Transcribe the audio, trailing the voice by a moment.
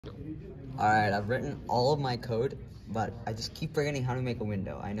Alright, I've written all of my code, but I just keep forgetting how to make a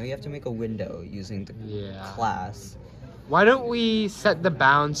window. I know you have to make a window using the class. Why don't we set the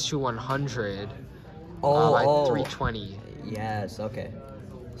bounds to 100 by 320? Yes, okay.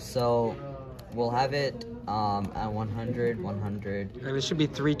 So we'll have it at 100, 100. And it should be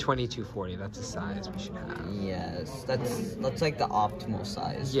 320, 240. That's the size we should have. Yes, that's like the optimal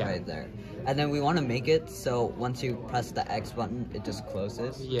size right there. And then we want to make it so once you press the X button, it just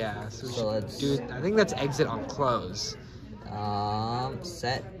closes. Yeah, so let's do. I think that's exit on close.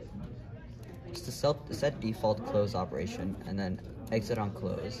 Set default close operation, and then exit on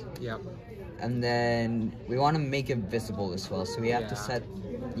close. Yep. And then we want to make it visible as well, so we have to set,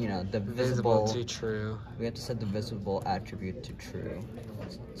 the visible to true. We have to set the visible attribute to true.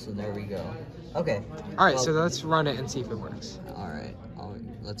 So there we go. Okay. All right, so let's run it and see if it works. All right.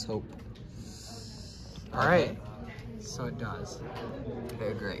 Let's hope. All right. So it does.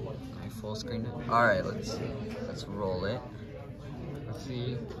 Very great. Let me full screen it. All right. Let's roll it. Let's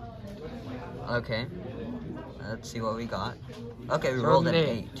see. Okay. Let's see what we got. Okay, we rolled an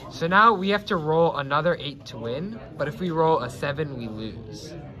 8. So now we have to roll another 8 to win, but if we roll a 7, we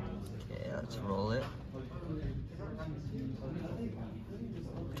lose. Okay, let's roll it.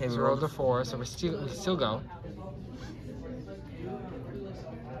 Okay, we rolled a 4, so we still go.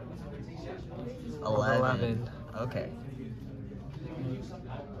 11. Okay.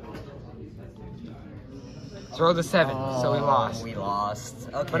 So rolled a 7, so we lost. We lost.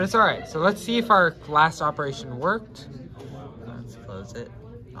 Okay. But it's alright. So let's see if our last operation worked. Let's close it.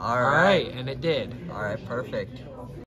 Alright, and it did. Alright, perfect.